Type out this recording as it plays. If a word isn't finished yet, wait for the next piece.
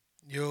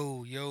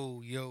Yo,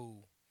 yo, yo.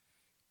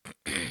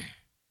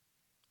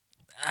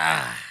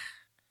 Ah,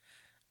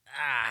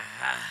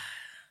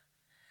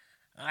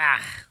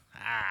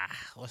 ah,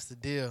 What's the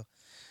deal?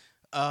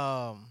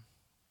 Um,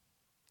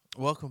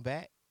 Welcome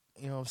back.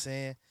 You know what I'm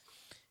saying?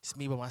 It's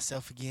me by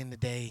myself again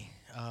today.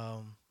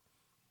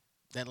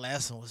 That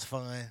last one was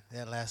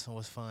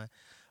fun.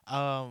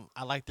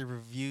 I like the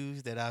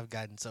reviews that I've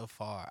gotten so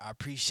far. I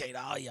appreciate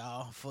all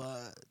y'all for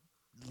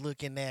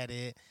looking at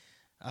it.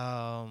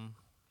 Um,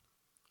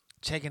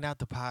 Checking out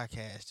the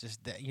podcast.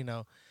 Just that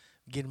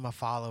getting my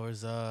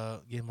followers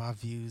up, getting my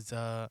views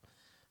up.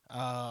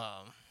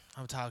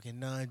 I'm talking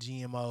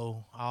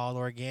non-GMO, all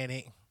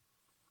organic.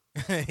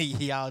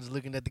 Y'all just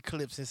looking at the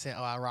clips and saying,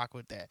 "Oh, I rock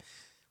with that,"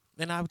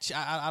 and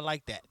I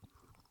like that.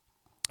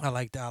 I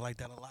like that. I like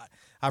that a lot.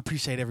 I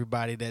appreciate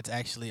everybody that's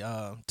actually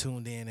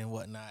tuned in and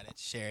whatnot and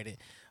shared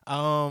it.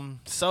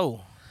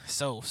 So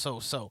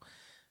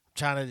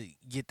trying to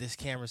get this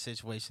camera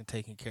situation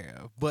taken care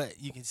of. But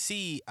you can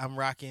see I'm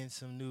rocking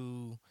some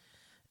new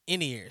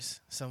in ears,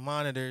 some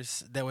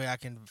monitors. That way I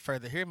can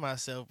further hear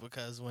myself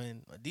because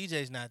when a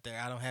DJ's not there,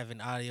 I don't have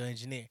an audio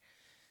engineer.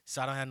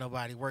 So I don't have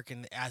nobody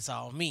working. That's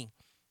all me,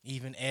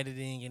 even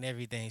editing and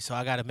everything. So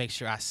I got to make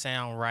sure I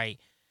sound right,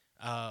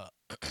 uh,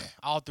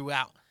 all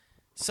throughout.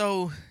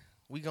 So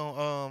we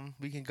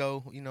can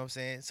go. You know what I'm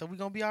saying. So we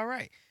gonna be all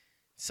right.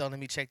 So let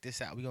me check this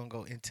out. We gonna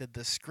go into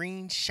the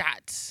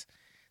screenshots.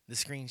 The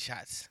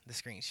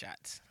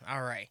screenshots.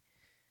 All right.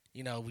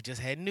 We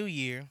just had New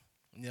Year.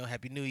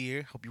 Happy New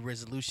Year. Hope your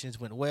resolutions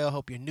went well.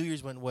 Hope your New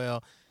Year's went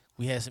well.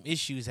 We had some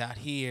issues out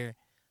here.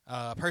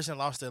 A person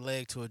lost their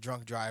leg to a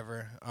drunk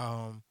driver.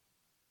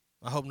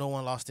 I hope no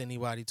one lost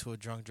anybody to a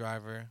drunk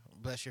driver.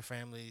 Bless your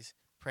families,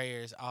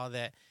 prayers, all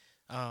that,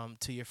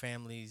 to your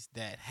families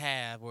that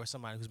have or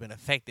somebody who's been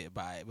affected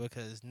by it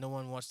because no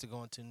one wants to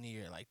go into New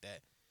Year like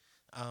that.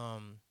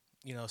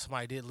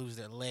 Somebody did lose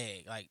their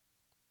leg. Like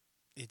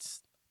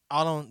it's,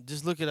 I don't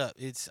just look it up.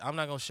 I'm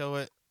not gonna show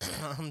it.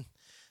 I'm,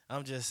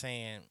 I'm just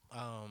saying.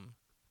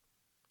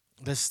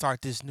 Let's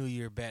start this new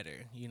year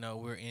better.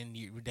 We're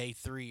in day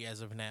 3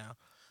 as of now.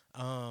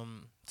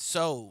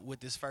 So with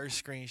this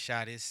first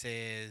screenshot, it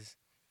says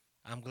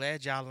I'm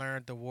glad y'all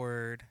learned the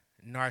word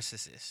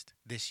narcissist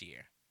this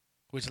year,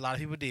 which a lot of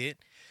people did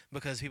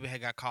because people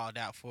had got called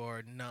out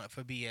for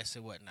for BS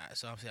and whatnot.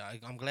 So I'm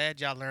saying I'm glad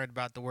y'all learned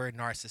about the word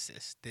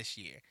narcissist this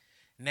year.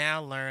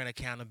 Now learn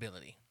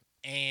accountability,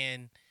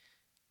 and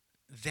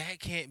that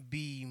can't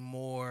be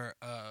more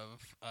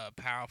of a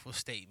powerful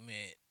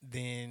statement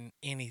than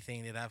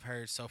anything that I've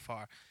heard so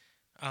far.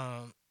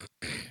 Um,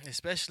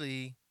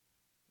 Especially,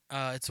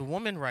 it's a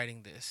woman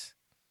writing this.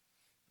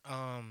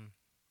 Um,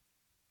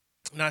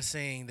 Not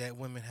saying that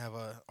women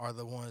are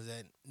the ones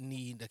that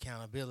need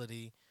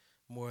accountability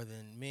more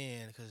than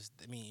men, because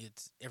I mean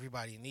it's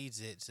everybody needs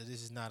it. So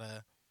this is not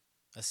a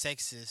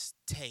sexist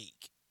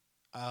take.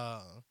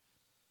 Uh,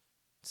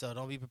 so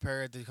don't be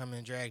prepared to come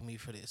and drag me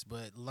for this.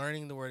 But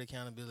learning the word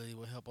accountability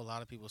will help a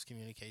lot of people's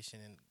communication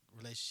and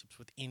relationships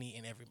with any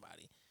and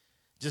everybody.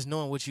 Just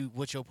knowing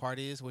what your part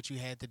is, what you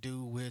had to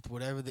do with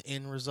whatever the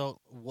end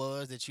result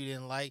was that you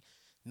didn't like,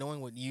 knowing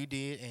what you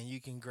did and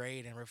you can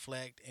grade and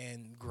reflect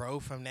and grow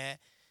from that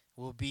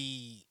will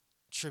be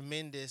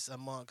tremendous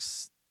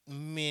amongst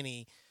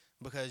many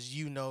because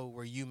you know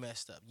where you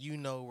messed up. You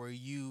know where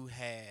you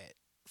had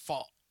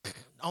fault.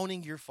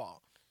 Owning your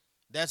fault.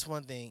 That's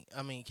one thing.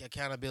 I mean,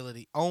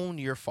 accountability. Own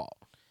your fault.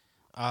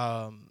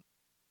 Um,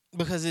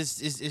 because it's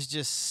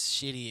just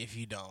shitty if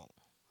you don't.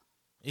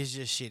 It's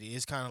just shitty.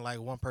 It's kind of like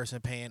one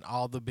person paying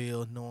all the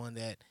bill, knowing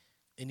that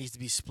it needs to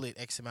be split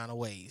X amount of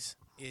ways.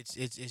 It's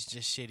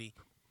just shitty.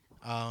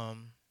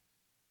 Um,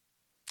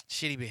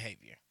 Shitty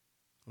behavior.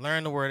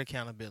 Learn the word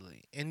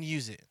accountability and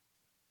use it.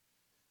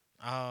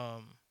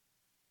 Um,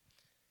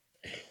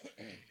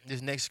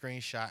 this next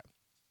screenshot.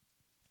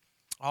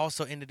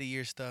 Also, end of the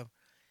year stuff.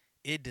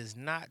 It does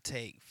not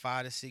take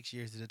 5 to 6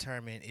 years to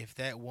determine if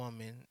that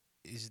woman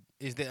is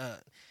the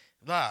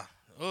blah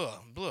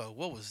blah.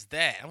 What was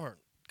that? I'm gonna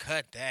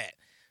cut that.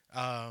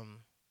 Um,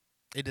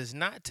 It does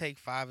not take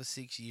 5 or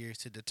 6 years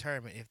to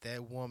determine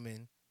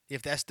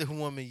if that's the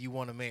woman you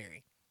want to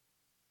marry.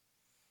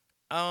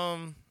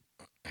 Um,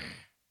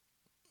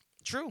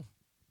 True.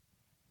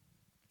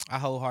 I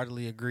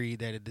wholeheartedly agree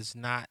that it does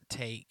not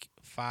take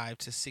 5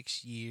 to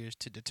 6 years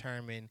to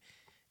determine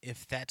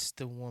if that's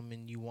the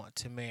woman you want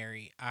to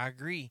marry. I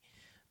agree.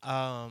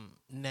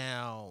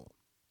 Now,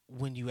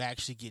 when you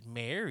actually get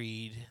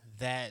married,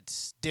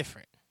 that's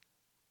different.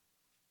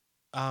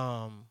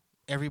 Um,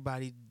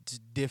 Everybody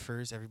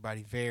differs.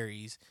 Everybody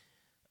varies.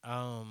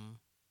 Um,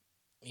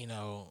 you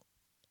know,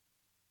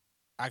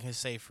 I can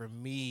say for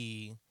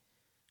me,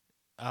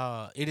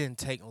 it didn't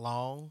take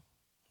long,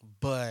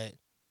 but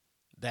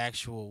the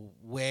actual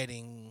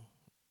wedding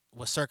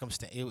was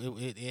circumstant.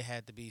 It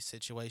had to be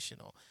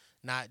situational,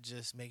 not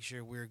just make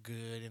sure we're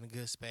good in a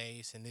good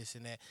space and this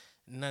and that.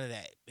 None of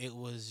that. It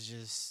was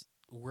just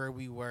where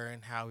we were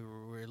and how we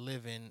were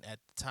living at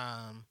the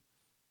time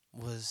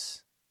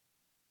was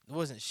it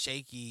wasn't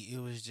shaky. It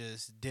was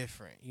just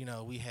different.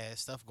 We had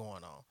stuff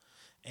going on.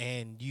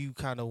 and you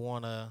kind of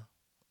want a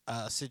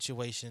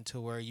situation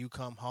to where you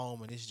come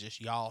home and it's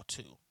just y'all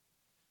two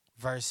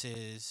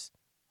versus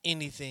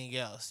anything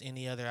else,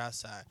 any other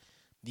outside.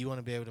 You want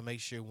to be able to make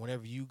sure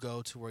whenever you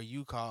go to where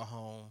you call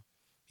home,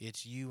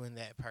 it's you and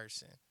that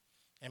person.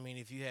 I mean,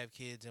 if you have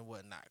kids and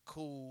whatnot,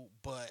 cool.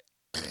 But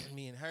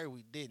me and her,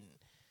 we didn't.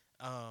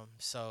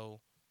 So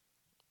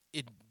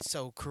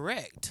so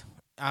correct.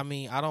 I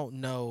mean, I don't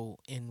know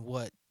in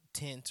what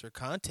tense or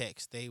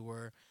context they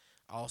were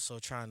also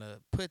trying to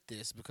put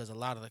this because a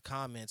lot of the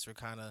comments were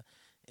kind of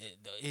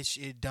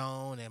it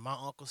don't and my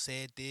uncle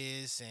said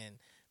this and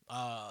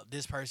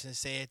this person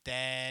said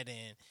that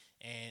and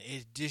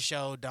it just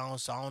showed don't,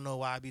 so I don't know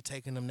why I be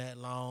taking them that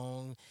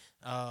long,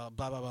 blah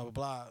blah blah blah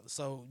blah.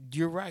 So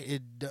you're right.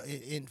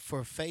 It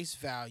for face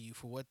value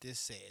for what this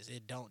says,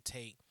 it don't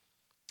take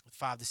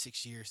 5 to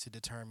 6 years to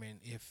determine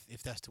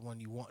if that's the one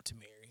you want to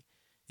marry.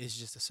 It's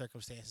just the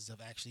circumstances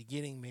of actually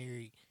getting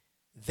married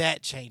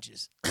that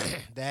changes,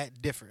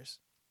 that differs.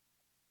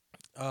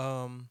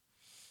 Um,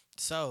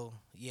 so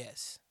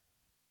yes,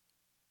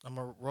 I'm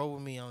gonna roll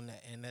with me on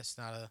that, and that's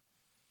not a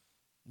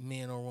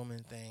man or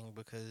woman thing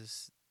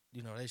because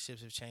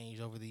relationships have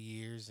changed over the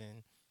years,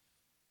 and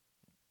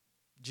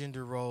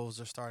gender roles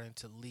are starting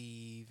to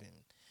leave,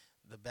 and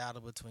the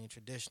battle between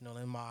traditional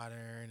and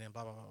modern, and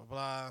blah blah blah blah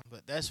blah.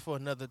 But that's for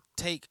another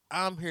take.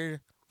 I'm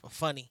here for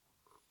funny.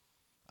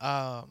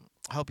 I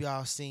hope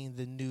y'all seen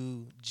the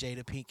new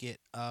Jada Pinkett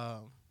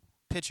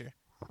picture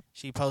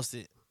she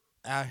posted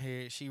out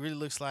here. She really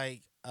looks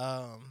like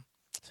her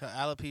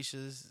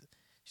alopecia's.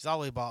 She's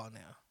always bald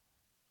now.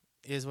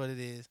 Is what it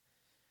is.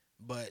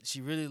 But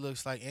she really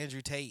looks like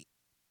Andrew Tate,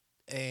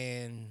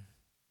 and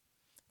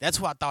that's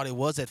who I thought it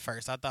was at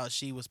first. I thought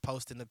she was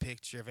posting a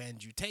picture of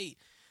Andrew Tate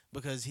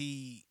because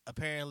he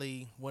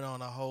apparently went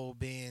on a whole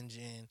binge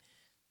and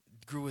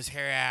grew his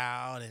hair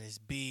out and his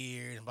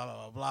beard and blah blah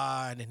blah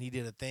blah. And then he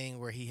did a thing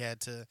where he had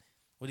to,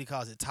 what he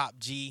calls it, top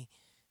G,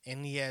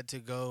 and he had to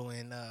go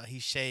and he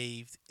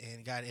shaved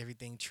and got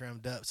everything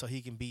trimmed up so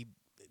he can be,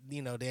 the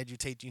Andrew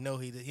Tate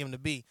him to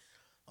be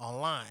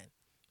online.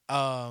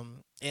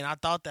 And I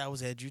thought that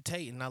was Andrew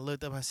Tate, and I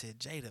looked up. I said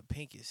Jada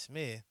Pinkett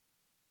Smith.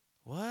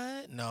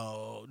 What?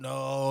 No,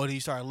 no. And you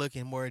start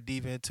looking more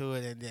deep into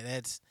it, and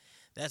then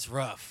that's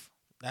rough.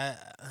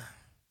 That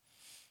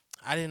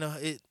I didn't know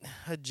it.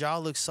 Her jaw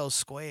looks so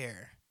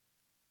square.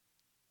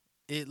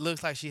 It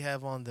looks like she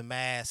have on the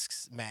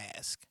mask's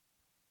mask.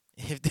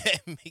 If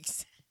that makes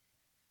sense.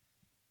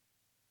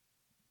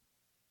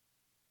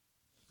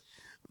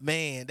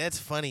 Man, that's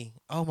funny.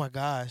 Oh my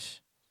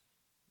gosh.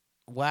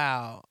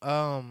 Wow.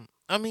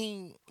 I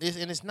mean,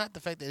 it's not the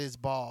fact that it's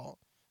bald,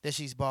 that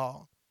she's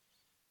bald.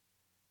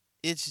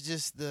 It's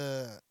just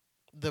the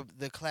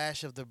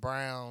clash of the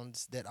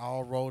browns that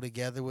all roll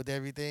together with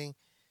everything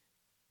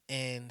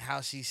and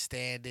how she's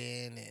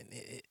standing,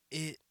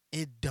 and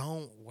it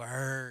don't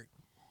work.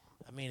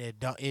 I mean,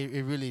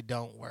 it really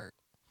don't work.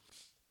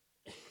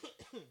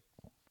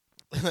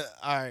 All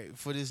right,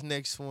 for this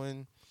next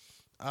one,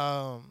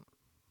 um,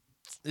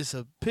 it's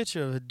a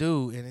picture of a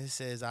dude, and it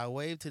says, "I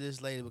waved to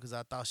this lady because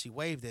I thought she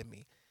waved at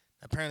me.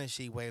 Apparently,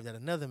 she waved at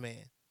another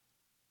man.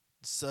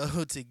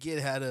 So to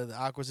get out of the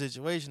awkward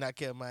situation, I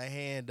kept my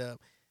hand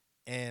up,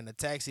 and a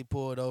taxi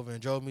pulled over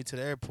and drove me to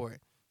the airport.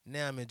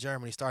 Now I'm in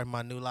Germany, starting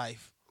my new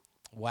life.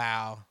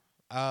 Wow.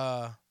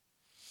 Uh,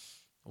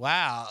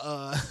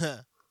 wow.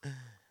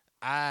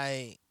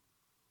 I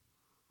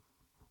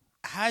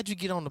how'd you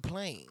get on the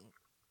plane?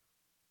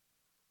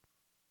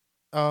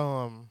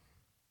 Um,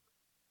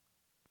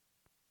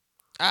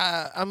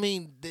 I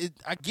mean,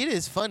 I get it.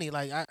 It's funny.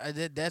 Like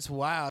that's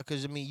wild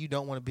because I mean, you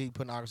don't want to be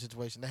put in an awkward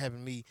situation. That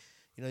happened to me.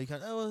 You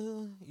kind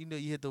of you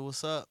hit the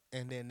what's up,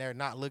 and then they're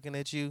not looking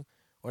at you,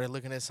 or they're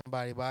looking at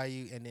somebody by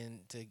you, and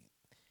then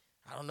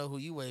I don't know who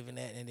you waving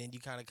at, and then you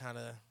kind of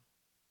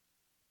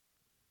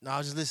no, I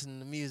was just listening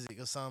to music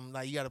or something.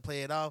 Like you got to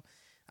play it off.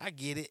 I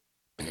get it.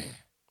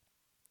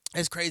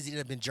 It's crazy to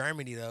end up in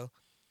Germany though.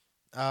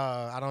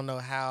 I don't know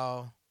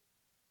how.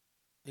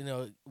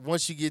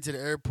 Once you get to the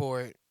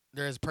airport,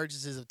 there's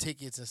purchases of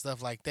tickets and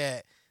stuff like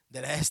that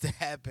that has to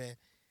happen.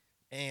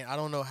 And I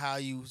don't know how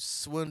you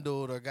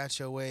swindled or got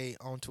your way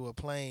onto a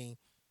plane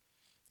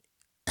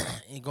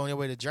and going your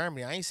way to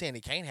Germany. I ain't saying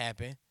it can't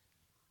happen.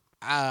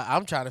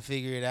 I'm trying to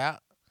figure it out.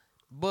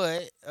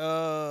 But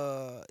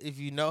if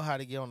you know how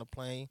to get on a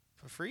plane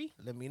for free,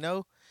 let me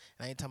know.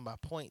 And I ain't talking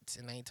about points,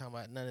 and I ain't talking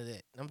about none of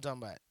that. I'm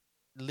talking about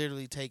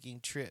literally taking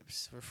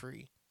trips for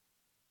free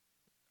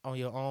on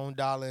your own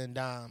dollar and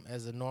dime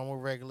as a normal,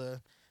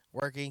 regular,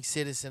 working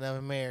citizen of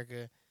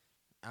America.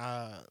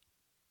 Uh,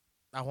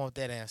 I want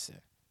that answer.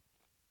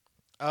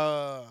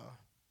 Uh,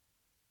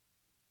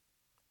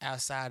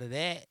 Outside of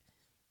that,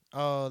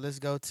 let's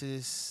go to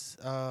this.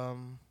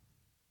 Then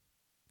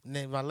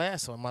my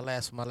last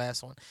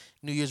one.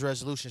 New Year's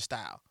resolution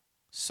style.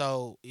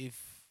 So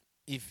if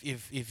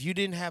you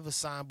didn't have a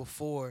sign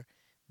before,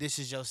 this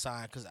is your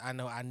sign because I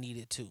know I need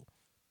it too.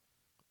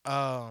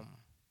 Um,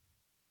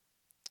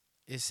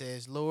 It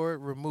says, Lord,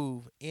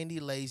 remove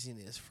any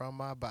laziness from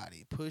my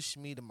body. Push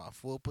me to my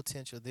full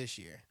potential this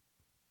year.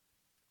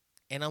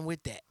 And I'm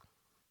with that.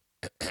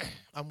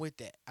 I'm with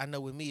that. I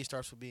know with me, it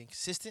starts with being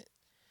consistent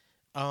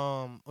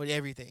with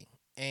everything.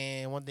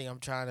 And one thing I'm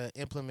trying to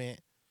implement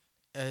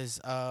is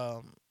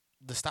the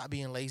stop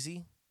being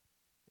lazy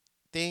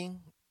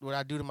thing. What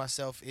I do to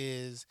myself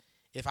is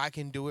if I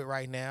can do it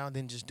right now,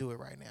 then just do it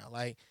right now.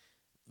 Like,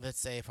 let's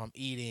say if I'm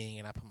eating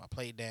and I put my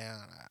plate down,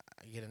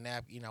 I get a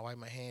nap, I wipe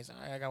my hands. All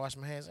right, I gotta wash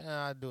my hands.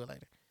 I'll do it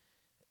later.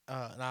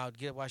 And I'll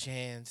get up, wash your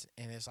hands,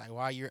 and it's like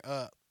while you're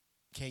up,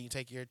 can you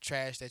take your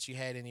trash that you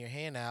had in your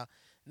hand out?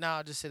 No,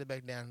 I'll just sit it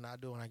back down and I'll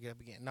do it when I get up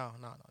again. No,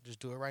 no, no, just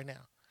do it right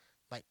now.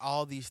 Like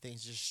all these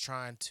things, just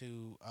trying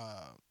to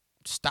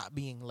stop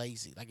being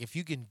lazy. Like if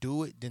you can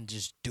do it, then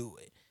just do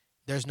it.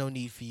 There's no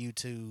need for you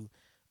to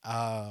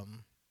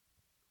um,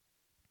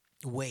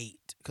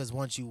 wait, because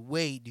once you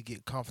wait, you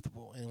get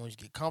comfortable, and once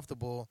you get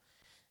comfortable,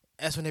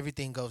 that's when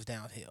everything goes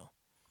downhill.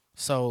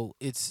 So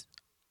it's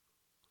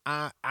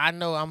I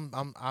know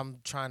I'm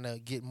trying to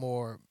get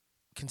more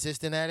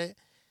consistent at it,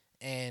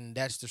 and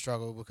that's the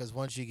struggle because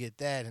once you get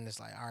that, and it's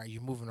like, all right,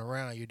 you're moving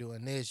around, you're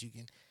doing this, you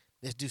can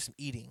let's do some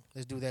eating,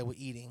 let's do that with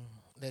eating.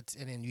 That's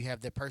and then you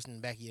have that person in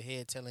the back of your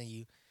head telling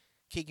you,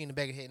 kicking in the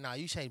back of your head, nah,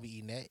 you shouldn't be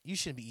eating that, you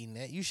shouldn't be eating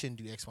that, you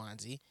shouldn't do X, Y,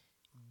 and Z.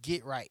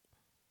 Get right,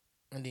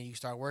 and then you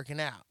start working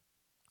out,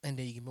 and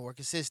then you can be more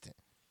consistent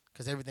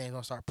because everything's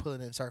gonna start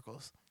pulling in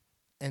circles,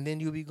 and then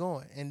you'll be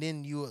going, and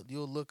then you'll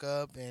look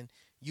up and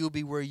you'll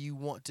be where you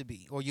want to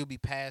be, or you'll be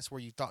past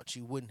where you thought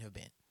you wouldn't have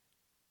been.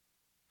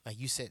 Like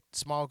you set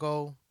small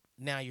goal,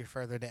 now you're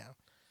further down.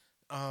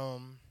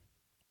 Um,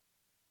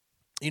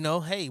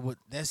 hey,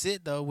 that's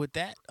it though. With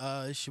that,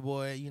 it's your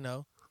boy,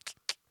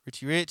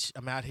 Richie Rich.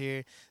 I'm out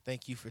here.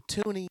 Thank you for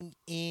tuning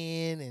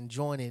in and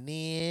joining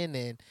in,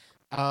 and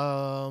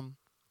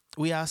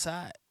we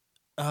outside.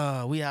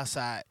 We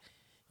outside.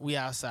 We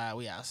outside.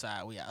 We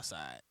outside. We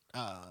outside.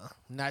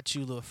 Not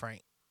you, little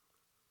Frank.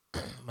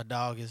 My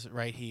dog is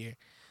right here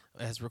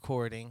as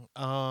recording.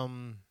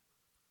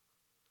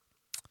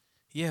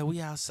 Yeah, we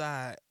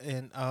outside,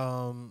 and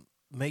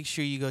make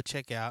sure you go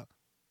check out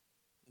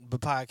the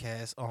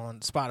podcast on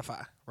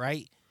Spotify.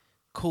 Right?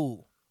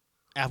 Cool.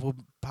 Apple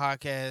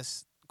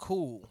Podcasts,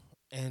 cool.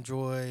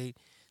 Android,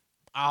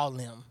 all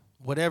them.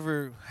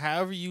 Whatever,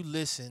 however you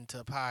listen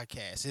to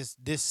podcasts,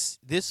 it's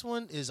this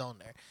one is on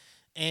there,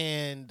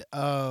 and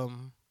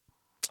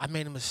I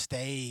made a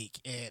mistake,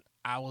 and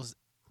I was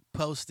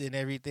posting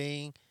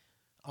everything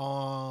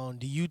on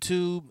the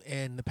YouTube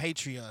and the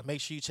Patreon. Make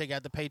sure you check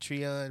out the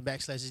Patreon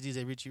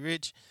 /DJ Richie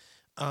Rich.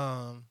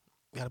 Got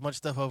a bunch of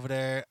stuff over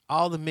there.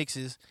 All the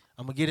mixes.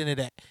 I'm gonna get into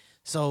that.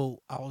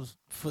 So I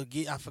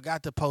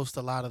forgot to post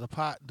a lot of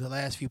the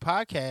last few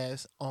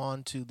podcasts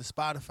onto the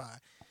Spotify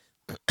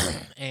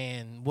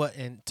and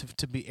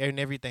to be and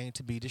everything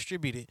to be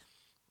distributed.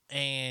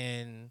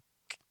 And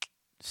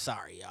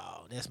sorry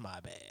y'all, that's my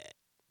bad.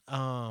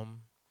 I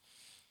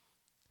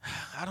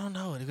don't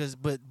know because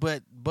but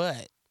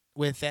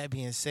with that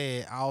being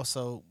said,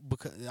 also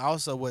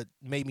what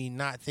made me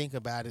not think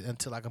about it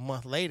until like a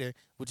month later,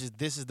 which is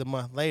this is the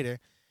month later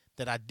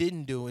that I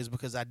didn't do, is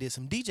because I did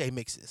some DJ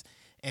mixes,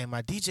 and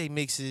my DJ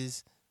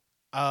mixes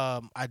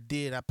I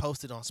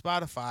posted on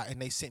Spotify, and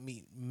they sent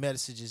me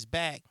messages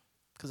back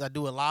because I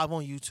do it live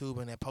on YouTube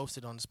and then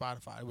posted on the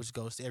Spotify, which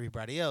goes to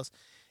everybody else,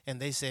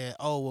 and they said,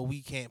 oh well,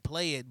 we can't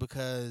play it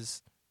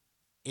because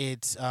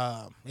it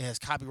has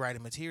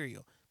copyrighted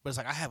material. But it's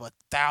like I have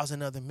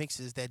 1,000 other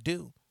mixes that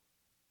do.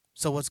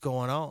 So what's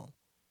going on?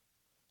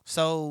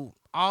 So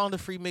all the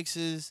free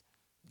mixes,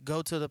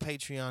 go to the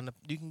Patreon.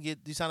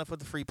 You sign up for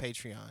the free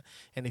Patreon,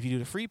 and if you do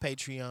the free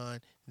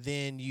Patreon,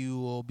 then you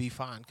will be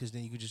fine because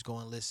then you can just go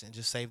and listen.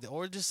 Just save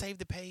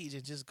the page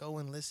and just go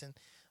and listen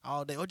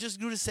all day, or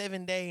just do the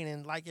 7-day and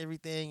then like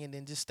everything, and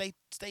then just stay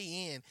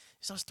in.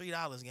 It's just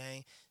 $3,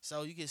 gang.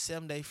 So you get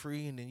 7-day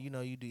free, and then you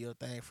do your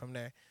thing from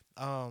there.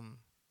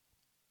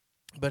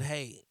 But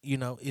hey,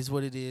 is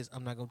what it is.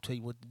 I'm not gonna tell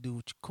you what to do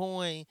with your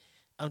coin.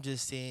 I'm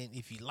just saying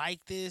if you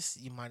like this,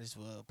 you might as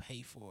well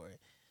pay for it.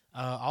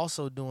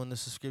 Also doing the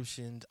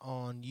subscriptions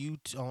on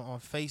YouTube, on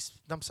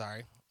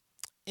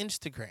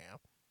Instagram,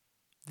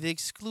 the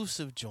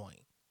exclusive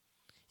joint.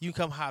 You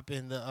come hop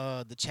in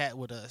the chat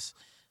with us,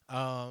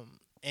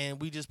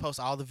 and we just post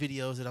all the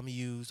videos that I'm gonna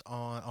use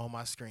on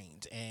my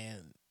screens,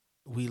 and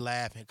we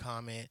laugh and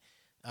comment.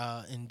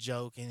 And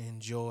joke and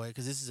enjoy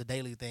because this is a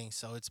daily thing.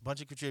 So it's a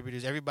bunch of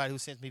contributors. Everybody who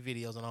sends me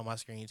videos on all my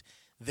screens,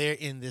 they're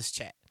in this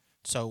chat.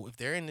 So if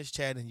they're in this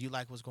chat and you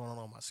like what's going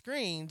on my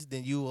screens,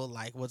 then you will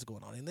like what's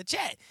going on in the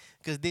chat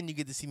because then you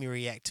get to see me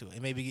react to it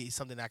and maybe get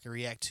something I can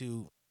react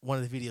to, one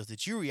of the videos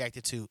that you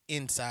reacted to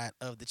inside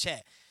of the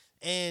chat.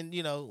 And,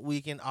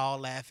 we can all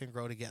laugh and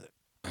grow together.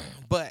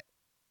 But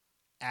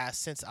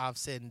since I've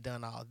said and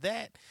done all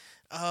that,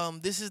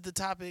 this is the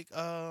topic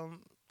of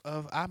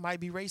I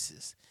might be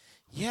racist.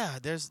 Yeah,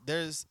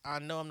 I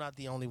know I'm not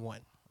the only one.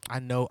 I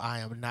know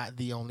I am not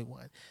the only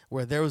one.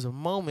 Where there was a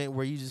moment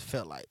where you just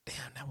felt like,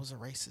 damn, that was a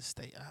racist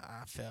state.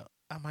 I felt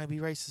I might be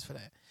racist for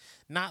that.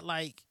 Not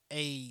like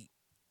a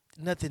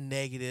nothing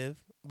negative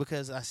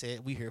because I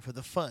said we here for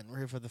the fun. We're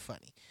here for the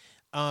funny.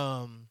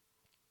 Um,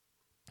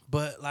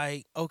 but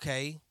like,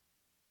 okay,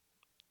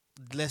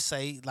 let's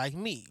say like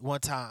me. One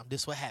time,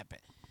 this what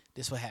happened.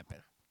 This what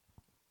happened.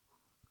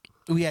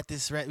 We had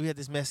this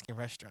Mexican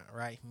restaurant,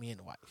 right? Me and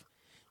the wife.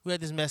 We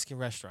had this Mexican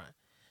restaurant,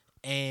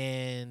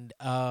 and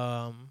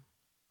the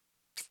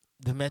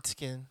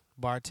Mexican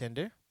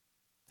bartender,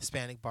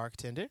 Hispanic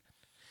bartender,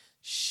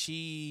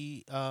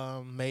 she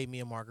made me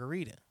a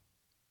margarita.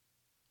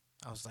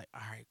 I was like,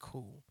 all right,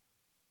 cool.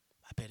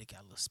 I bet it got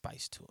a little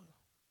spice to it,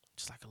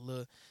 just like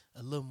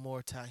a little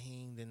more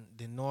tahini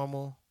than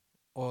normal,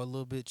 or a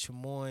little bit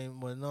chamoy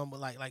more normal,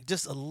 like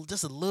just a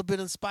little bit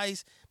of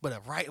spice, but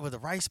a right with the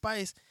right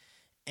spice.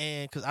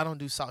 And because I don't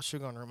do salt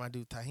sugar on rum, I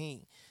do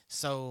tahini.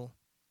 So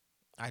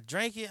I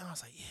drank it. And I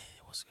was like, yeah,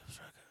 it was good. It was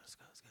good. It was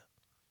good. It was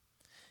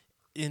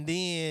good. And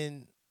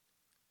then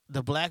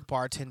the black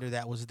bartender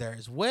that was there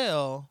as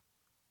well.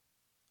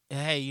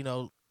 Hey, you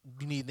need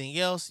anything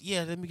else?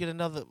 Yeah, let me get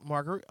another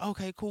margarita.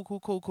 Okay, cool, cool,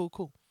 cool, cool,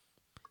 cool.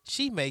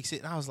 She makes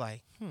it, and I was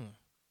like,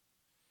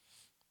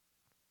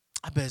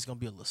 I bet it's gonna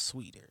be a little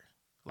sweeter,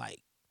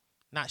 like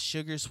not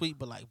sugar sweet,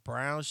 but like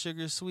brown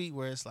sugar sweet,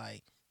 where it's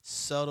like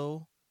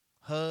subtle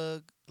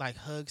hug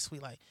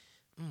sweet, like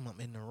I'm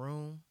in the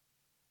room.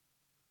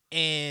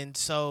 And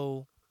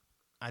so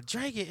I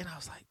drank it, and I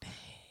was like, dang,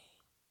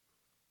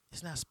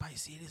 it's not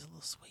spicy. It is a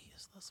little sweet.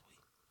 It's a little sweet.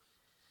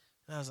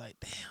 And I was like,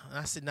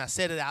 damn. And I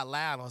said it out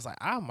loud. And I was like,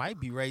 I might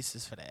be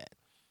racist for that.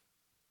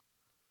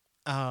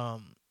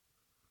 Um,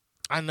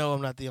 I know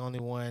I'm not the only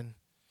one.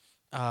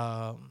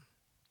 Um,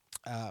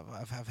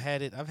 I've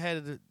had it. I've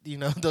had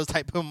it. Those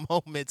type of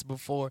moments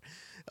before.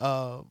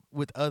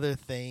 With other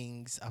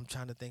things, I'm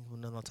trying to think of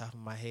none on top of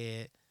my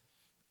head.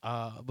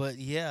 But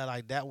yeah,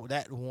 like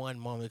that one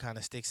moment kind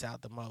of sticks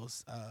out the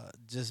most.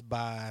 Just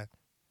by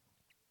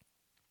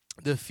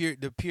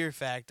the pure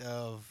fact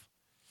of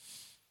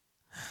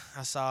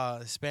I saw a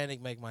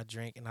Hispanic make my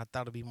drink, and I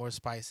thought it'd be more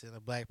spicy than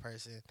a black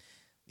person.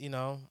 You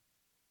know,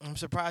 I'm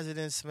surprised it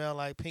didn't smell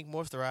like pink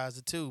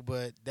moisturizer too,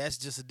 but that's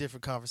just a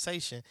different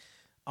conversation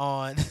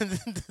on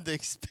the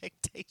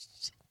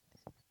expectation.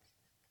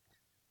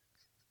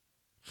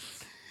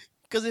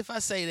 Because if I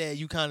say that,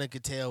 you kind of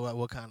could tell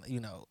what kind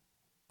of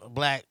a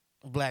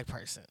black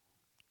person.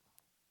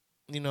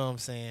 You know what I'm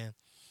saying?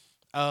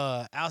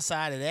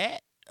 Outside of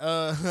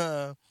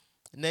that,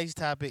 next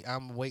topic.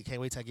 Can't wait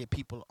till I get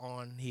people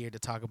on here to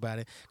talk about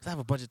it. Cause I have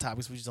a bunch of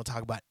topics. We just don't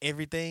talk about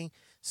everything.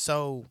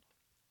 So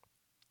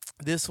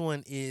this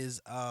one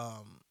is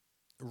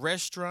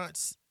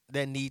restaurants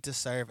that need to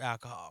serve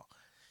alcohol.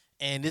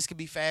 And this could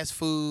be fast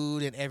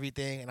food and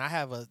everything. And I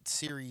have a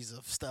series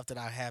of stuff that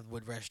I have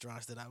with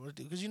restaurants that I would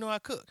do because I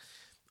cook.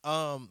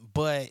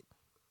 But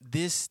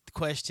this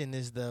question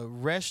is the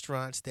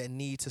restaurants that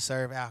need to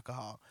serve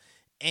alcohol.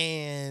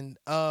 And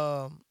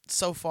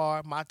so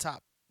far, my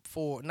top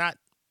four, not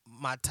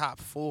my top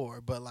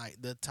four, but like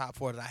the top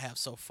four that I have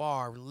so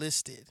far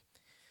listed.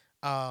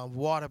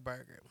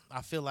 Whataburger.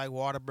 I feel like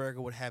Whataburger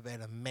would have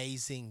an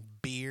amazing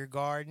beer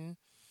garden.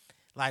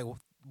 Like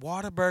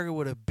Whataburger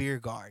with a beer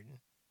garden.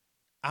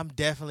 I'm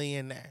definitely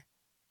in there.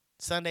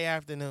 Sunday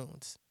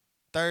afternoons,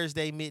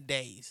 Thursday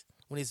middays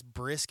when it's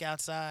brisk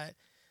outside.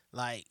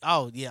 Like,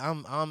 oh yeah,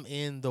 I'm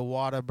in the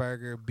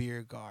Whataburger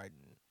beer garden.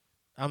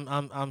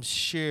 I'm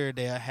sure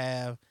they'll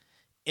have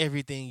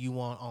everything you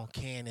want on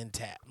can and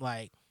tap.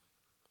 Like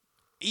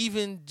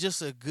even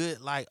just a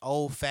good like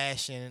old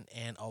fashioned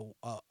and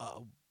a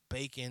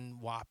bacon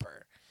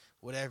whopper,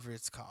 whatever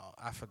it's called.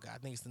 I forgot. I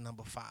think it's the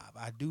number 5.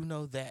 I do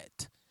know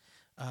that.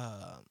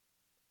 Uh,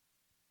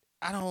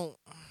 I don't.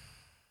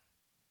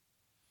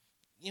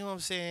 You know what I'm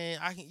saying?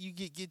 I can you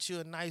get you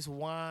a nice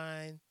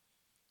wine,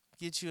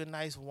 get you a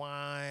nice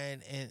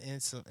wine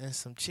and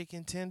some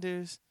chicken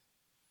tenders,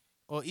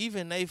 or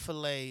even a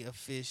fillet of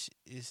fish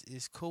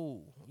is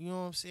cool. You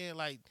know what I'm saying?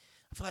 Like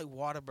I feel like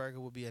Whataburger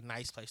would be a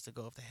nice place to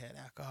go if they had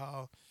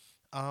alcohol.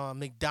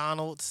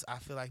 McDonald's, I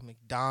feel like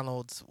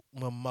McDonald's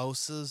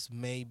mimosas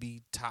may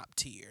be top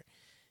tier.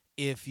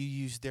 If you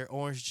use their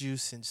orange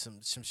juice and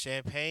some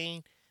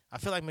champagne, I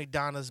feel like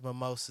McDonald's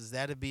mimosas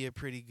that'd be a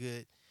pretty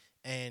good.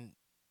 And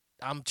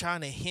I'm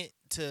trying to hint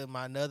to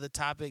my another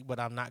topic, but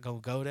I'm not gonna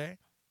go there,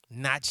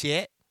 not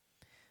yet.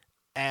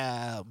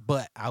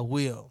 But I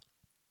will.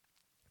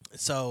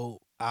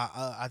 So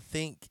I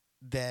think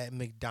that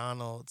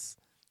McDonald's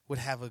would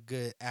have a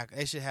good.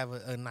 They should have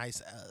a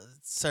nice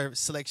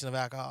selection of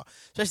alcohol,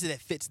 especially that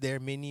fits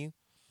their menu.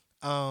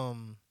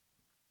 Um,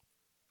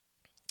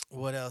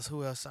 what else?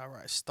 Who else? All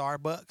right,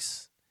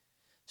 Starbucks.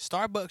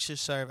 Starbucks should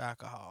serve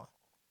alcohol.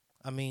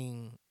 I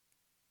mean,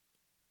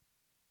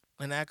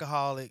 an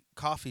alcoholic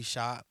coffee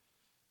shop.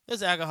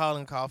 There's alcohol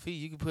in coffee.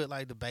 You can put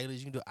like the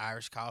Baileys. You can do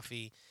Irish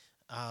coffee.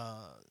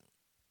 Uh,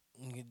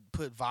 you can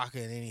put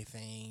vodka in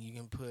anything. You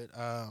can put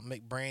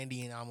make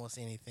brandy in almost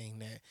anything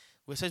there.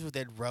 Especially with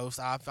that roast.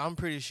 I'm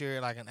pretty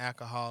sure like an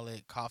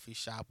alcoholic coffee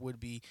shop would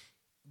be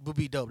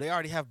dope. They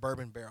already have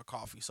bourbon barrel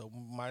coffee, so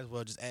might as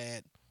well just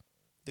add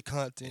the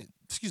content.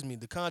 Excuse me,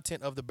 the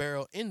content of the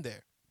barrel in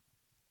there.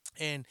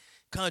 And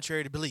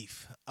Contrary to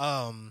belief,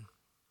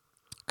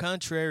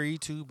 contrary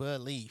to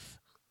belief,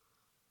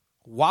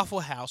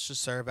 Waffle House should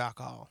serve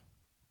alcohol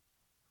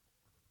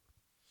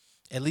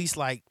at least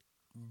like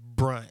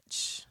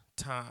brunch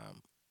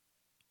time.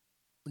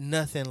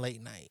 Nothing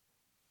late night,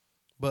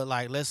 but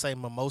like let's say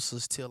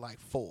mimosas till like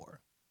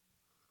 4.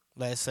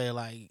 Let's say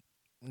like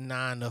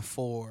 9 to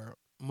 4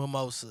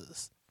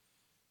 mimosas.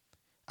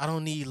 I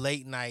don't need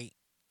late night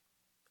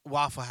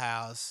Waffle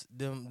House.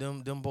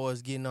 Them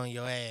boys getting on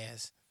your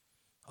ass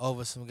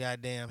over some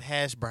goddamn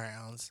hash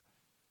browns,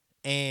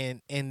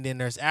 and then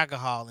there's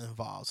alcohol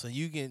involved. So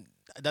you can.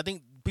 I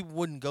think people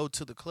wouldn't go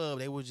to the club.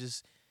 They would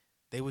just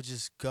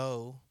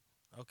go.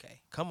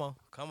 Okay, come on,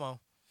 come on.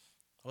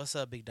 What's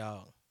up, big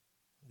dog?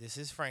 This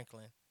is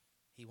Franklin.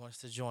 He wants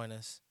to join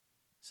us.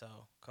 So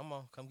come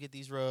on, come get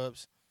these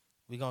rubs.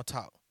 We gonna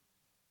talk.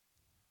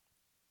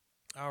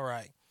 All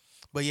right.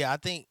 But yeah, I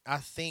think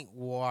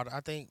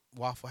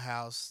Waffle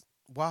House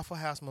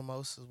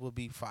mimosas will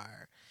be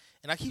fire.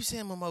 And I keep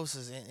saying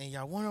mimosas, and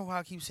y'all wonder why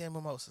I keep saying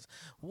mimosas.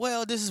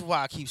 Well, this is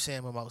why I keep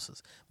saying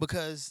mimosas,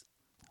 because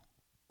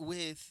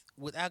with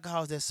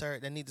alcohols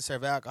that need to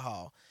serve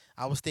alcohol,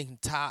 I was thinking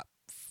top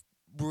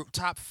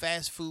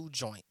fast food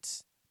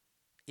joints.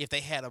 If they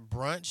had a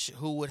brunch,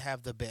 who would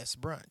have the best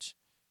brunch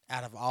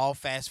out of all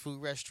fast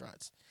food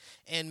restaurants?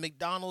 And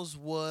McDonald's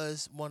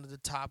was one of the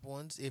top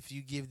ones. If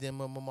you give them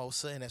a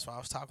mimosa, and that's what I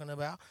was talking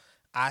about,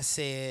 I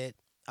said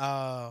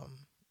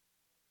Popeyes.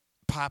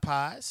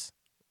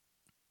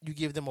 You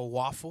give them a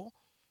waffle.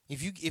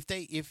 If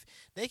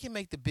they can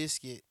make the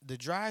biscuit the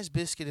driest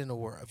biscuit in the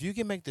world, if you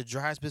can make the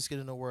driest biscuit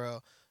in the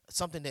world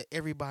something that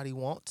everybody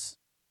wants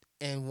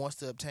and wants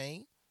to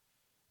obtain,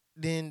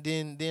 then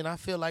I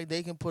feel like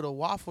they can put a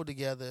waffle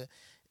together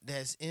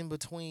that's in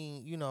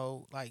between,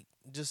 like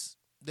just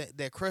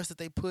that crust that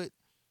they put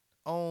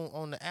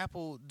on the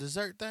apple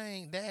dessert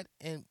thing, that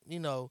and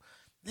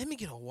let me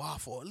get a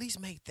waffle. At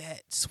least make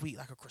that sweet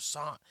like a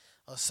croissant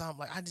or something.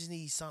 Like I just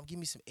need something. Give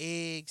me some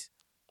eggs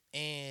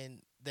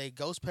and they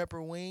ghost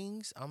pepper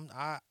wings. I'm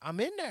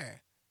in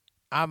there.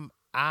 I'm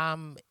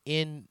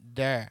in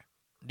there.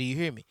 Do you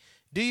hear me?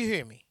 Do you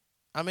hear me?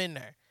 I'm in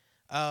there.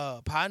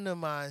 Partner of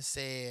mine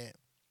said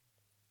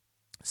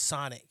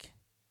Sonic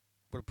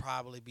would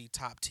probably be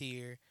top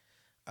tier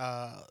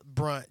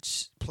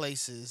brunch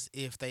places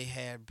if they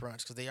had brunch,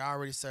 because they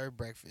already serve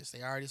breakfast.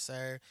 They already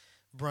serve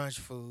brunch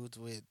foods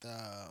with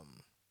the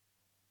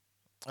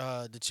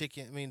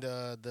chicken. I mean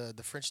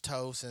the French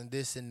toast and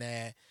this and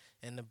that,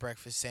 and the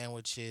breakfast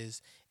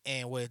sandwiches,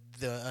 and with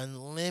the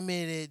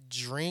unlimited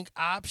drink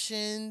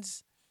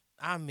options.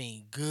 I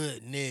mean,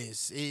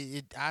 goodness,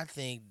 I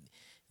think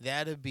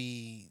that'd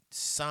be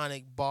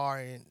Sonic Bar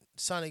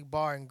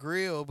and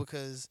Grill,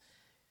 because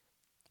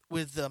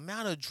with the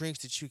amount of drinks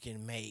that you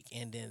can make,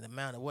 and then the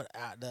amount of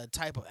the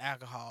type of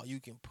alcohol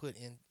you can put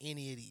in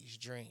any of these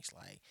drinks,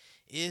 like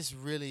it's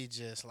really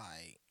just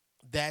like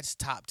that's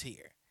top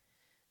tier.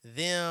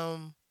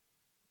 Them,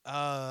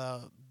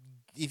 uh,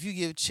 if you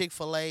give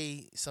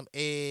Chick-fil-A some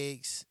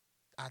eggs,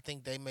 I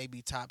think they may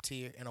be top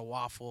tier in a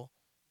waffle.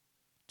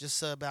 Just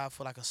sub out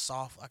for like a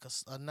soft, like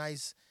a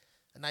nice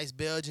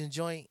Belgian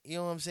joint. You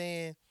know what I'm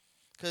saying?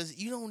 Cause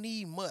you don't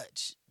need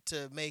much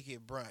to make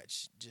it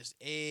brunch. Just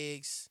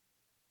eggs,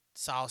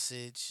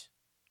 sausage,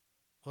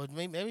 or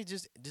maybe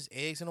just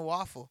eggs and a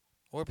waffle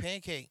or a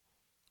pancake.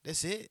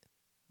 That's it.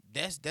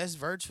 That's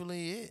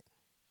virtually it.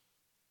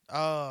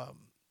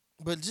 Um,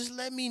 but just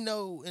let me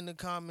know in the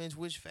comments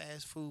which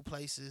fast food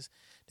places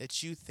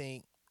that you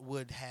think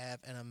would have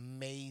an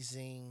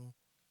amazing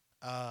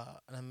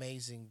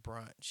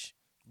brunch,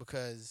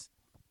 because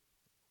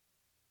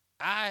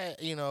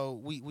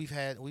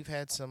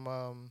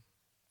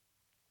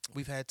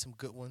we've had some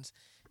good ones,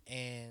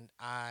 and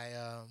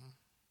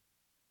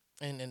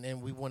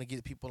and we want to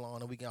get people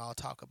on and we can all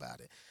talk about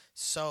it.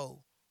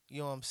 So, you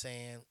know what I'm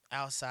saying?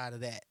 Outside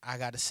of that, I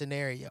got a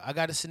scenario. I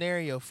got a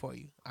scenario for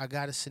you. I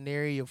got a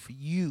scenario for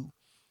you.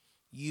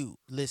 You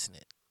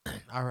listening.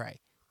 All right.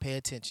 Pay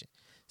attention.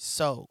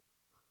 So,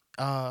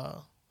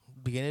 uh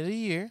beginning of the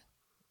year,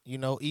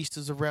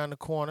 Easter's around the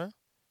corner.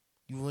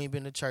 You ain't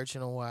been to church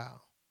in a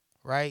while,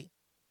 right?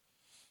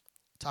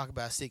 Talk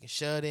about sticking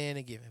shut in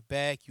and giving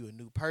back. You a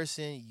new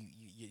person.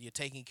 You're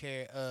taking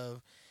care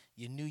of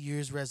your New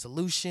Year's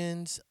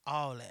resolutions,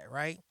 all that,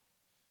 right?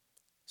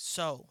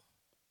 So,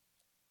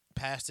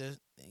 Pastor,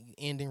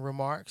 ending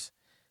remarks.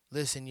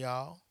 Listen,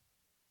 y'all.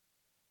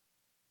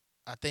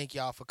 I thank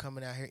y'all for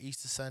coming out here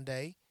Easter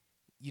Sunday.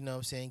 You know what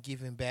I'm saying?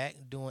 Giving back,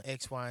 doing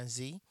X, Y, and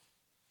Z.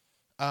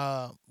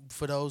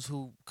 For those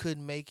who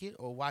couldn't make it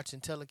or watching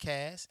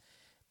telecast,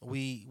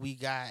 we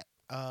got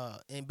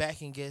in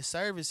back in guest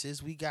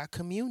services, we got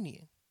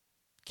communion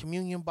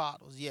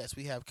bottles. Yes,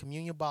 we have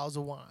communion bottles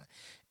of wine,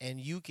 and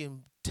you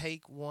can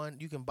take one.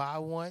 You can buy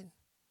one,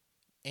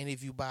 and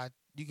if you buy,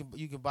 you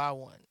can buy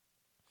one,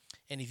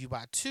 and if you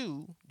buy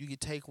two, you can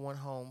take one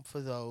home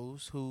for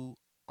those who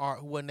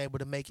wasn't able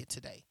to make it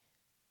today.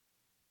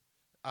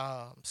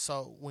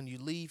 So when you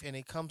leave, and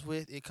it comes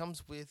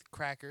with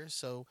crackers,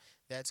 so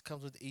that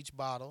comes with each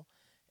bottle,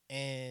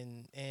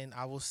 and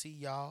I will see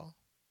y'all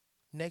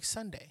next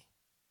Sunday.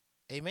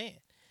 Amen.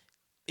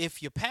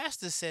 If your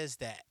pastor says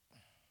that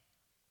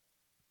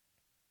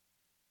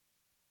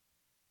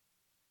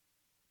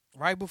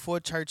right before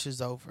church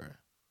is over,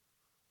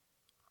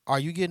 are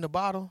you getting a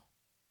bottle?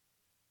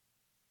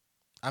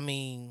 I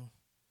mean,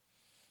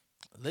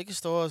 liquor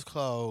stores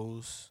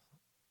closed.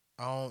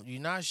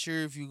 You're not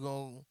sure if you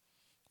going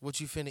what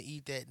you finna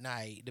eat that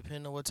night,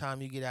 depending on what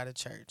time you get out of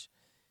church.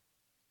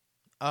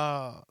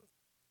 Uh,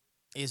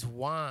 it's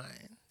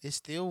wine. It's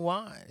still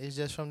wine. It's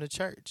just from the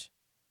church.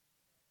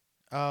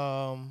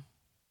 Um,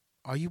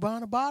 are you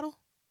buying a bottle?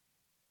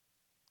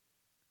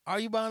 Are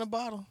you buying a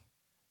bottle?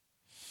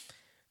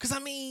 Cause I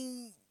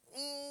mean,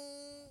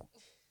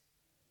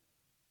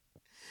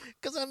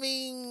 cause I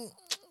mean,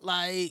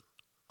 like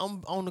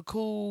I'm on the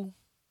cool.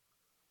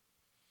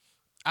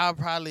 I'll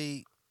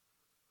probably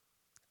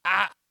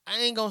I I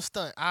ain't gonna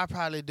stunt. I'll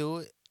probably do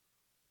it.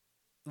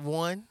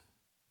 One,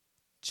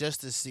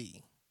 just to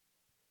see.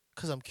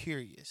 Cause I'm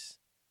curious.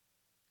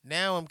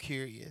 Now I'm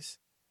curious.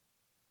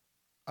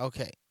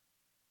 Okay.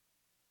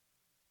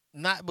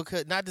 Not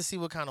to see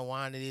what kind of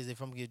wine it is if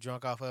I'm gonna get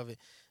drunk off of it,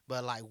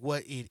 but like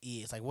what it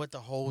is, like what the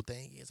whole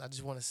thing is. I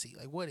just want to see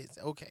like what is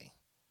okay.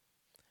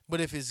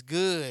 But if it's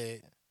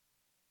good,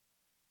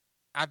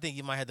 I think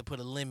you might have to put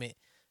a limit.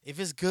 If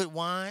it's good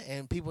wine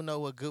and people know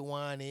what good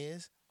wine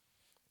is,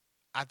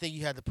 I think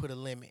you have to put a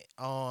limit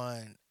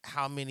on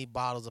how many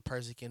bottles a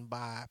person can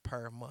buy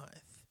per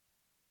month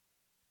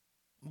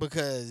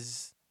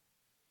because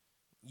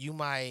you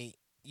might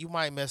you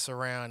might mess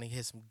around and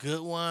get some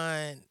good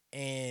wine,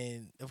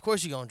 and of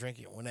course you're gonna drink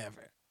it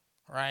whenever,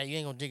 right? You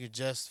ain't gonna drink it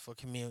just for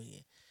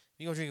communion.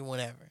 You're gonna drink it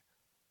whenever.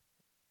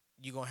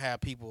 You're gonna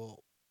have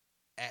people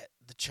at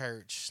the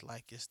church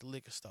like it's the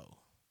liquor store.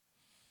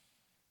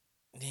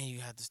 Then you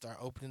have to start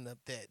opening up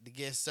that the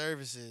guest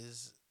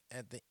services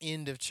at the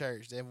end of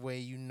church. That way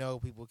you know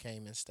people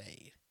came and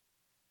stayed.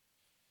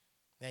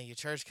 Now your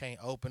church can't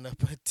open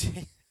up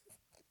until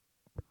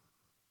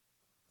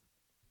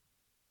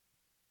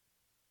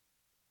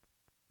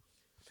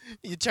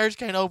your church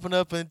can't open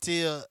up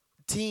until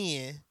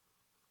 10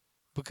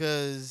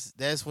 because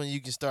that's when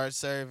you can start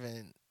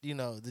serving,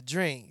 the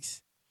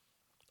drinks.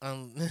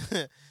 Um,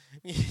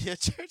 your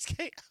church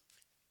can't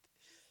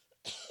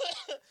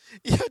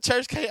your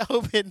church can't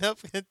open up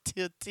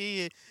until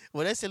 10.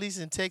 Well, that's at least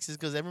in Texas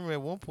because I remember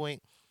at one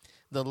point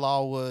the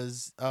law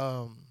was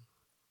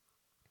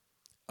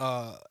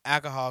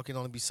alcohol can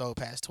only be sold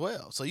past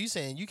 12. So you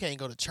saying you can't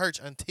go to church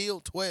until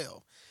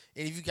 12.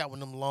 And if you got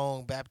one of them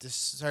long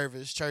Baptist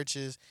service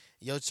churches,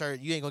 your church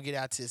you ain't gonna get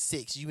out till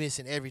 6. You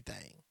missing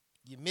everything.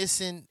 You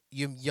missing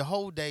your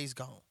whole day's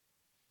gone.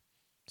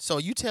 So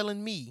you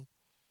telling me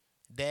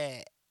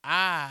that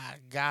I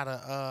gotta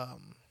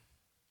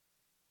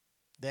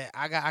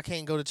I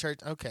can't go to church.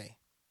 Okay.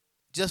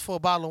 Just for a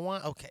bottle of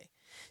wine? Okay.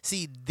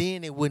 See,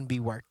 then it wouldn't be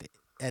worth it.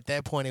 At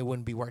that point it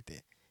wouldn't be worth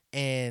it.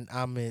 And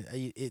I mean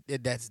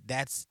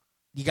that's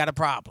you got a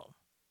problem.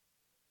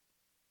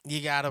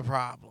 You got a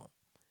problem.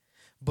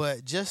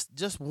 But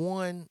just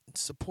one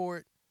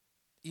support,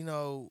 you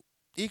know,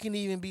 it can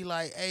even be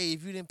like, hey,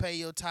 if you didn't pay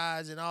your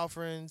tithes and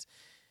offerings,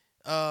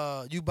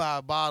 you buy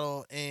a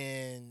bottle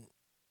and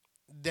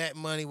that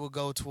money will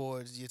go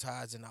towards your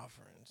tithes and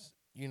offerings.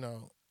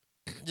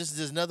 Just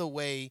another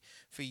way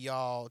for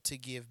y'all to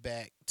give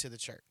back to the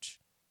church.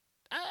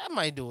 I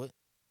might do it.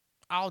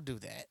 I'll do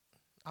that.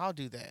 I'll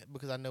do that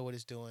because I know what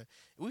it's doing.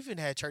 We've even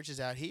had churches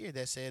out here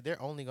that said they're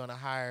only going to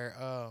hire,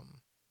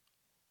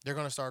 they're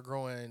going to start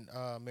growing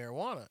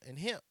marijuana and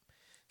hemp.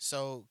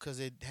 So, because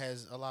it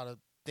has a lot of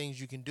things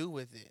you can do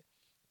with it.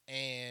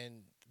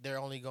 And they're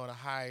only going to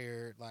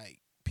hire like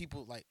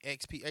people like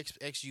ex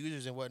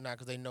users and whatnot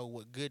because they know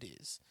what good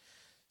is.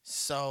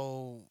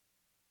 So,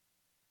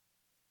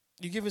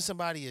 you're giving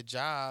somebody a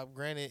job.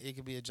 Granted, it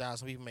could be a job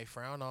some people may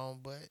frown on,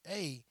 but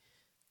hey,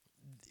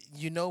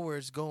 you know where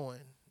it's going,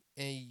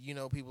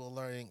 and people are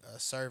learning a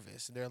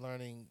service. They're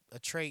learning a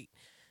trait.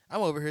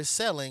 I'm over here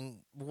selling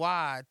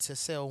why to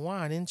sell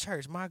wine in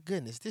church. My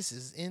goodness, this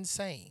is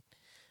insane.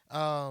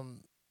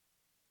 Um,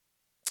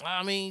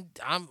 I mean,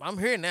 I'm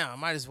here now.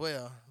 Might as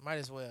well. Might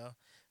as well.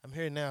 I'm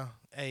here now.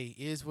 Hey,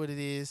 it is what it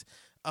is.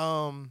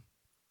 Um,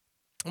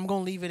 I'm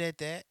gonna leave it at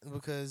that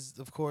because,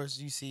 of course,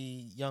 you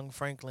see, young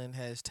Franklin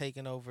has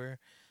taken over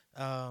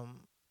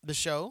the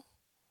show.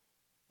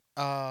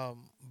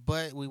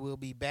 But we will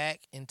be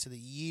back into the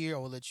year. I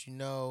will let you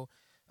know.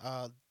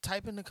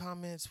 Type in the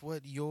comments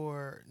what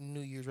your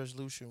New Year's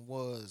resolution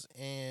was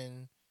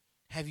and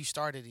have you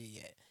started it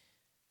yet?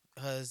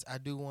 Because I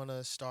do want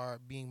to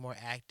start being more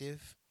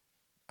active.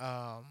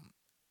 Um,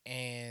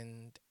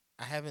 and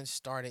I haven't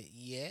started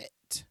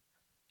yet,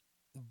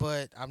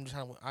 but I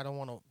don't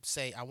want to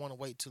say I want to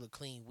wait till a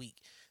clean week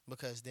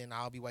because then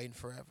I'll be waiting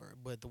forever.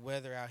 But the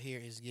weather out here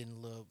is getting a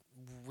little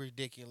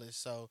ridiculous,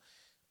 so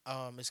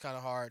it's kind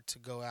of hard to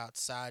go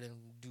outside and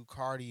do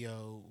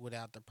cardio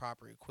without the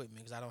proper equipment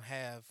because I don't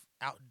have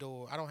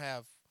outdoor. I don't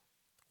have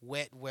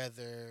wet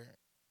weather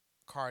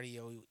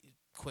cardio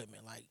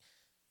equipment like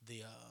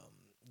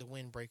the the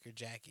windbreaker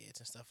jackets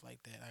and stuff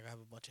like that. I have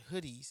a bunch of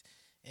hoodies,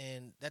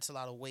 and that's a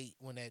lot of weight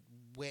when that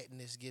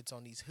wetness gets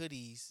on these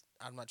hoodies.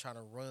 I'm not trying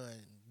to run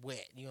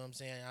wet. You know what I'm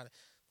saying?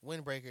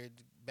 Windbreaker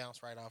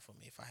bounce right off of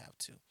me if I have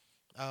to.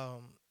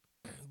 Um,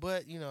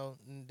 but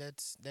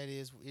that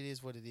is it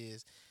is what it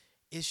is.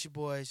 It's your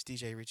boys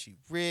DJ Richie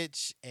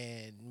Rich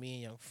and me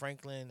and Young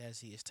Franklin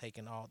as he is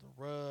taking all the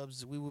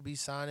rubs. We will be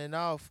signing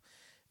off.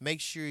 Make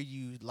sure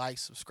you like,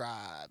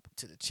 subscribe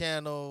to the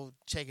channel,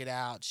 check it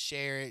out,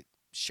 share it,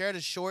 share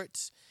the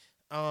shorts,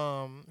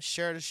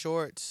 share the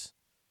shorts.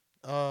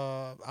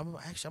 I'm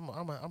actually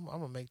I'm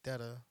gonna make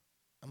that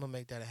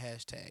a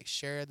hashtag.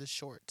 Share the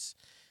shorts,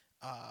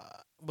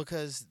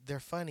 because they're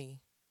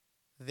funny,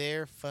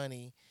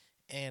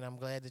 and I'm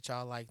glad that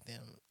y'all like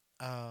them.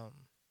 Um,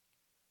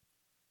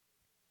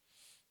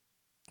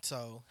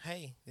 so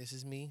hey, this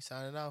is me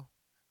signing off.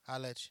 I'll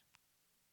let you.